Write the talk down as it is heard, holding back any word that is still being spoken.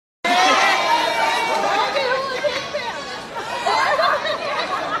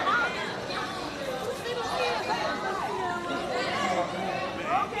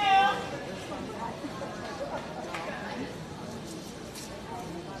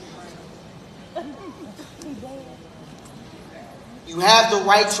You have the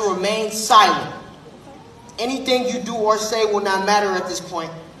right to remain silent. Anything you do or say will not matter at this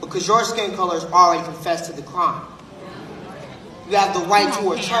point because your skin color has already confessed to the crime. You have the right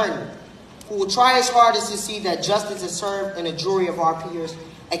to an attorney who will try his hardest to see that justice is served in a jury of our peers,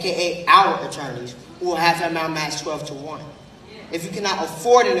 aka our attorneys, who will have that amount matched 12-1. If you cannot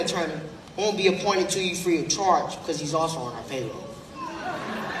afford an attorney, he won't be appointed to you free of charge because he's also on our payroll.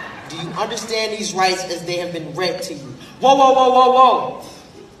 Do you understand these rights as they have been read to you? Whoa, whoa, whoa, whoa, whoa.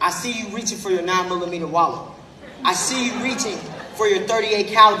 I see you reaching for your 9mm wallet. I see you reaching for your .38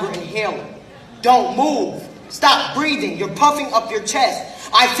 caliber inhaler. Don't move. Stop breathing. You're puffing up your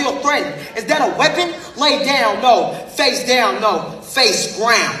chest. I feel threatened. Is that a weapon? Lay down. No. Face down. No. Face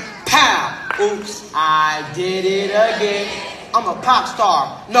ground. Pow. Oops. I did it again. I'm a pop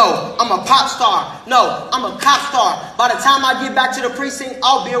star. No, I'm a pop star. No, I'm a cop star. By the time I get back to the precinct,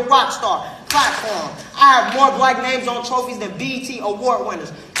 I'll be a rock star. Platform. I have more black names on trophies than BET award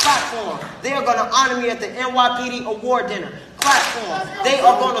winners. Platform. They are going to honor me at the NYPD award dinner. Platform. They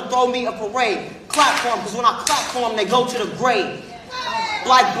are going to throw me a parade. Platform. Because when I platform, they go to the grave.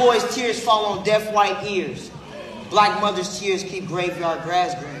 Black boys' tears fall on deaf white ears. Black mothers' tears keep graveyard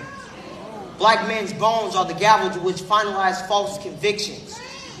grass green. Black men's bones are the gavel to which finalize false convictions.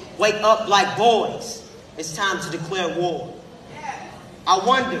 Wake up, black boys. It's time to declare war. I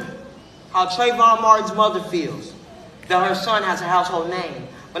wonder how Trayvon Martin's mother feels that her son has a household name,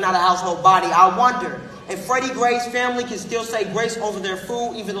 but not a household body. I wonder if Freddie Gray's family can still say grace over their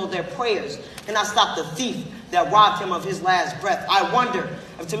food, even though their prayers cannot stop the thief that robbed him of his last breath. I wonder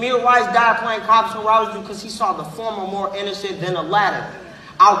if Tamir Rice died playing cops and robbers because he saw the former more innocent than the latter.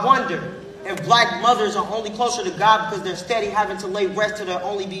 I wonder if black mothers are only closer to God because they're steady having to lay rest to their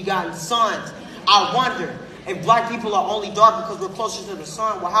only begotten sons. I wonder if black people are only dark because we're closer to the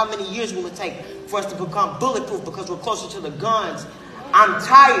sun. Well, how many years will it take for us to become bulletproof because we're closer to the guns? I'm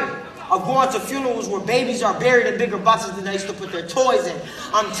tired of going to funerals where babies are buried in bigger boxes than they used to put their toys in.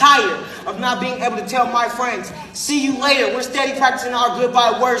 I'm tired of not being able to tell my friends, see you later. We're steady practicing our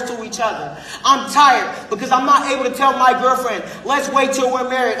goodbye words to each other. I'm tired because I'm not able to tell my girlfriend, let's wait till we're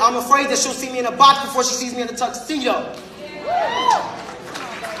married. I'm afraid that she'll see me in a box before she sees me in a tuxedo.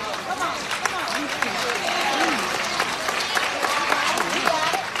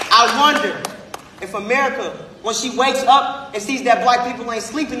 I wonder if America, when she wakes up and sees that black people ain't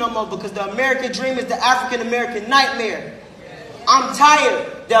sleeping no more because the American dream is the African-American nightmare. I'm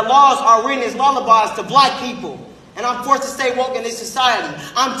tired that laws are written as lullabies to black people. And I'm forced to stay woke in this society.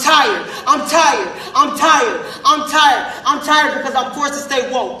 I'm tired. I'm tired. I'm tired. I'm tired. I'm tired because I'm forced to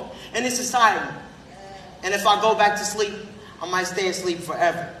stay woke in this society. And if I go back to sleep, I might stay asleep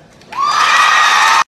forever.